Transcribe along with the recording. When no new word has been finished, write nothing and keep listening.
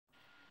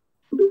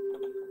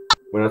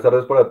Buenas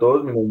tardes para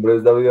todos, mi nombre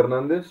es David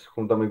Hernández,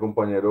 junto a mi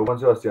compañero Juan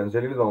Sebastián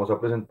Cely les vamos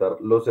a presentar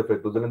los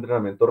efectos del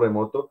entrenamiento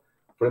remoto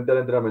frente al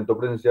entrenamiento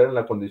presencial en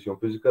la condición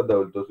física de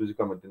adultos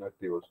físicamente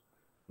inactivos.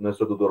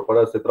 Nuestro tutor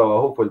para este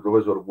trabajo fue el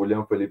profesor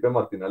William Felipe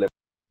Martín Alemán.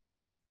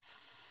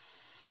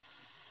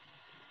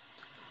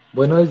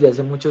 Bueno, desde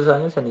hace muchos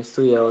años han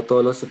estudiado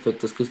todos los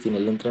efectos que tiene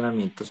el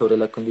entrenamiento sobre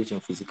la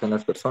condición física en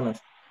las personas,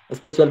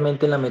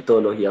 especialmente en la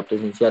metodología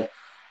presencial.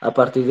 A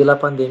partir de la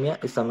pandemia,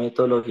 esta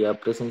metodología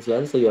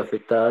presencial se vio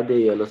afectada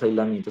debido a los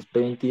aislamientos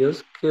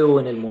preventivos que hubo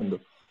en el mundo.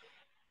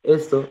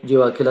 Esto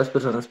llevó a que las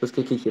personas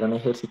que quisieran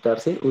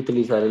ejercitarse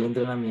utilizar el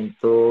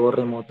entrenamiento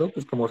remoto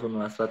como su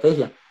nueva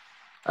estrategia.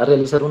 Al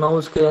realizar una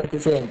búsqueda de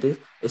antecedentes,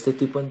 este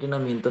tipo de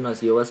entrenamiento no ha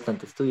sido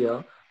bastante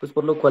estudiado, pues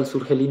por lo cual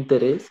surge el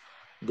interés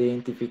de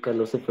identificar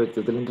los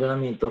efectos del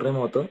entrenamiento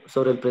remoto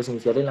sobre el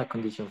presencial en la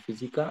condición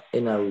física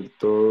en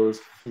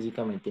adultos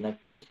físicamente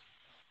inactivos.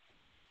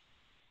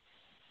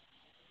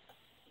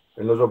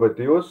 En los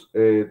objetivos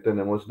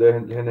tenemos de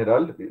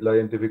general la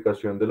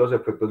identificación de los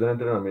efectos del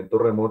entrenamiento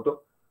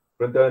remoto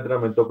frente al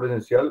entrenamiento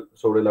presencial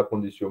sobre la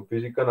condición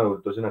física en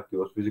adultos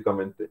inactivos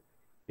físicamente.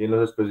 Y en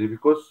los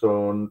específicos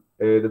son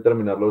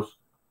determinar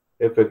los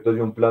efectos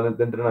de un plan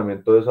de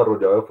entrenamiento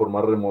desarrollado de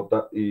forma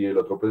remota y el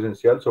otro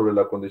presencial sobre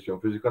la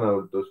condición física en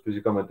adultos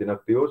físicamente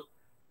inactivos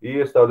y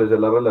establecer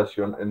la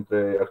relación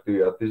entre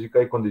actividad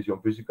física y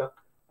condición física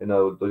en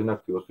adultos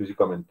inactivos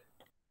físicamente.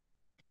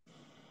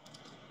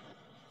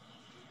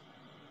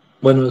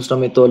 Bueno, nuestra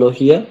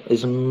metodología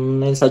es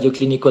un ensayo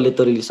clínico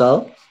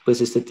aleatorizado,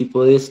 pues este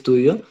tipo de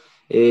estudio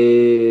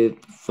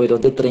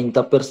fueron de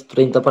 30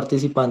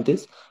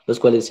 participantes, los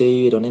cuales se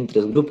dividieron en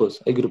tres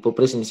grupos, el grupo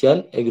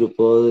presencial, el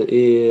grupo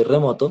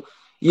remoto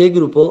y el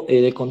grupo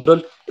de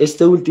control.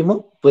 Este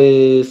último,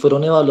 pues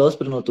fueron evaluados,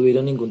 pero no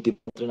tuvieron ningún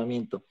tipo de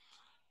entrenamiento.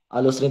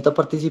 A los 30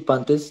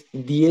 participantes,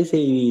 10 se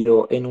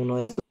dividió en uno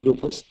de estos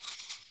grupos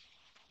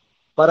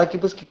para que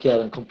que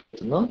quedaran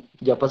completos, ¿no?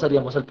 Ya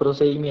pasaríamos al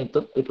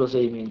procedimiento. El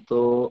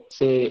procedimiento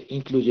se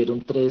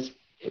incluyeron tres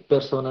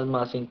personas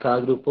más en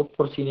cada grupo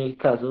por si en el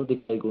caso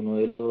de que alguno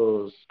de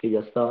los que ya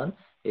estaban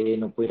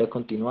no pudiera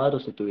continuar o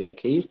se tuviera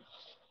que ir.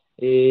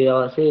 A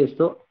base de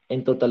esto,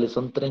 en total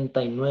son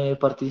 39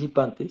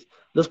 participantes,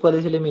 los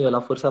cuales se le midió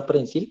la fuerza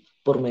prensil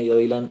por medio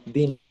de la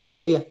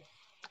dinamía.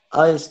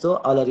 A esto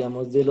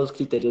hablaríamos de los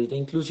criterios de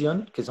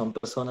inclusión, que son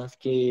personas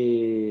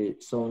que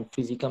son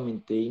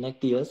físicamente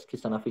inactivas, que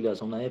están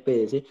afiliadas a una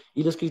DPS,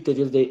 y los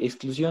criterios de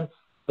exclusión,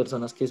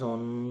 personas que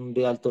son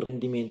de alto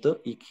rendimiento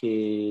y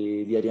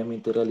que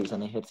diariamente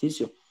realizan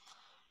ejercicio.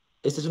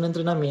 Este es un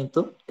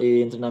entrenamiento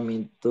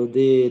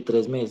de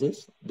 3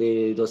 meses,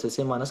 de 12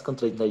 semanas con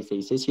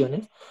 36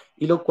 sesiones,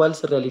 y lo cual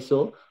se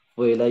realizó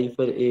fue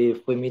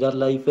mirar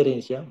la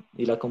diferencia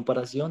y la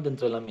comparación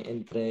entre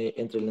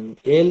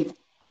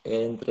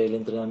el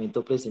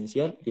entrenamiento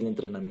presencial y el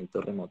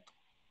entrenamiento remoto.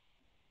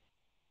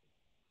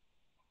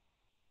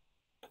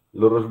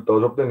 Los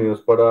resultados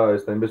obtenidos para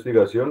esta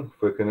investigación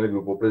fue que en el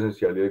grupo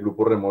presencial y el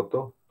grupo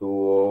remoto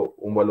tuvo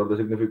un valor de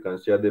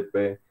significancia de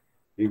P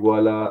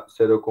igual a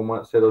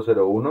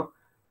 0,001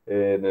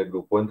 en el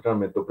grupo de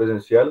entrenamiento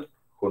presencial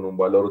con un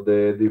valor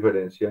de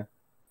diferencia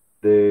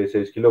de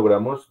 6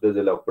 kilogramos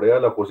desde la pre a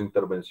la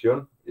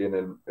posintervención y en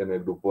el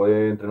grupo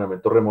de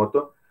entrenamiento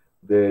remoto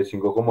de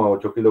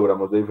 5,8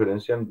 kilogramos de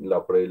diferencia en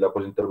la pre y la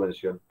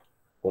posintervención.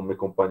 Como mi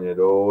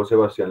compañero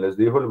Sebastián les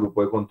dijo, el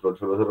grupo de control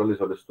solo se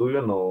realizó el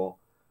estudio,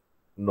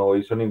 no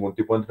hizo ningún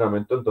tipo de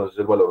entrenamiento,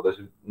 entonces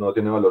no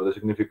tiene valor de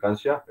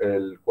significancia,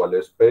 el cual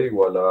es P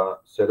igual a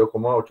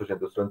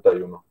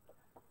 0,831.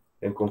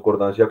 En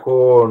concordancia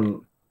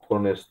con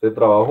este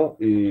trabajo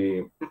y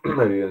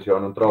evidenciado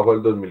en un trabajo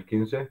del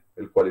 2015,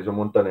 el cual hizo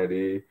Montaner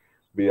y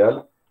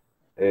Vidal,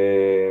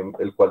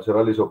 el cual se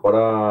realizó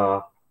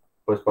para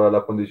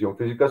la condición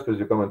física,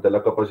 específicamente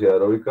la capacidad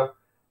aeróbica,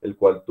 el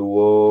cual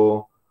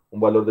tuvo un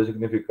valor de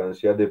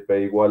significancia de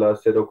P igual a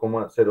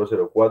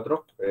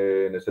 0,004.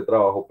 En este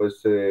trabajo,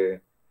 pues,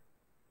 se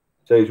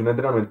hizo un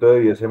entrenamiento de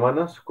 10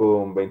 semanas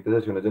con 20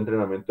 sesiones de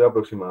entrenamiento de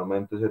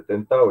aproximadamente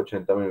 70 a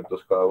 80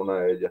 minutos cada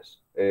una de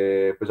ellas.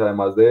 Pues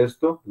además de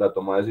esto, la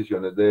toma de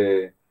decisiones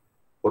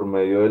por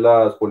medio de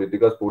las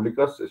políticas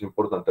públicas es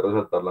importante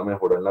resaltar la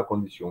mejora en la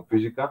condición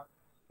física,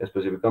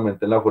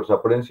 específicamente en la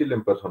fuerza prensil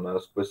en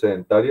personas pues,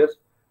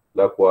 sedentarias,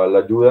 la cual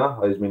ayuda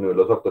a disminuir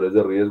los factores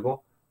de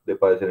riesgo de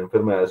padecer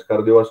enfermedades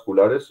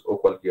cardiovasculares o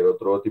cualquier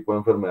otro tipo de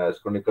enfermedades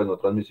crónicas no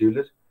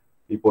transmisibles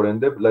y por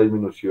ende la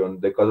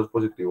disminución de casos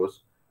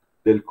positivos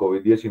del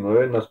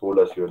COVID-19 en las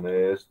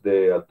poblaciones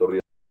de alto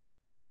riesgo.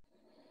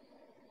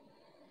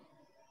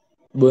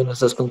 Bueno,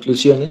 estas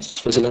conclusiones,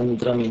 pues el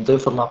entrenamiento de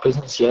forma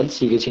presencial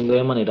sigue siendo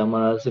de manera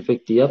más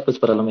efectiva pues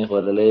para la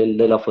mejora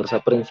de la fuerza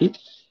prensil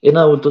en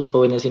adultos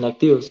jóvenes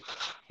inactivos.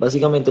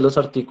 Básicamente los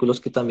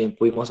artículos que también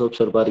pudimos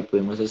observar y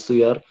pudimos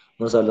estudiar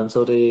nos hablan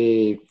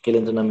sobre que el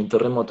entrenamiento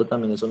remoto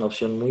también es una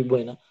opción muy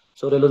buena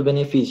sobre los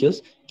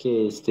beneficios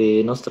que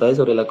este nos trae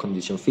sobre la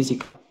condición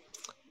física.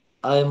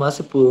 Además,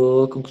 se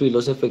pudo concluir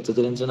los efectos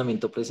del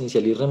entrenamiento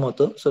presencial y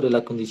remoto sobre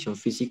la condición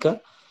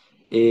física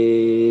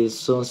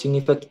son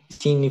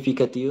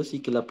significativos y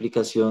que la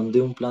aplicación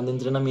de un plan de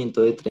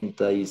entrenamiento de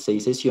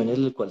 36 sesiones,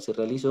 el cual se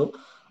realizó,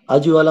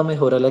 ayuda a la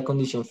mejora de la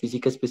condición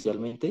física,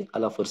 especialmente a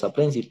la fuerza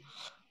prensil,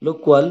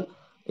 lo cual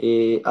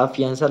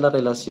afianza la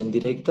relación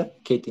directa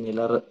que tiene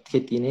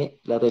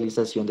la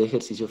realización de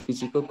ejercicio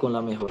físico con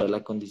la mejora de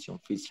la condición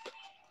física.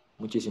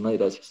 Muchísimas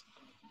gracias.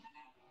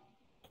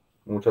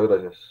 Muchas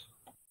gracias.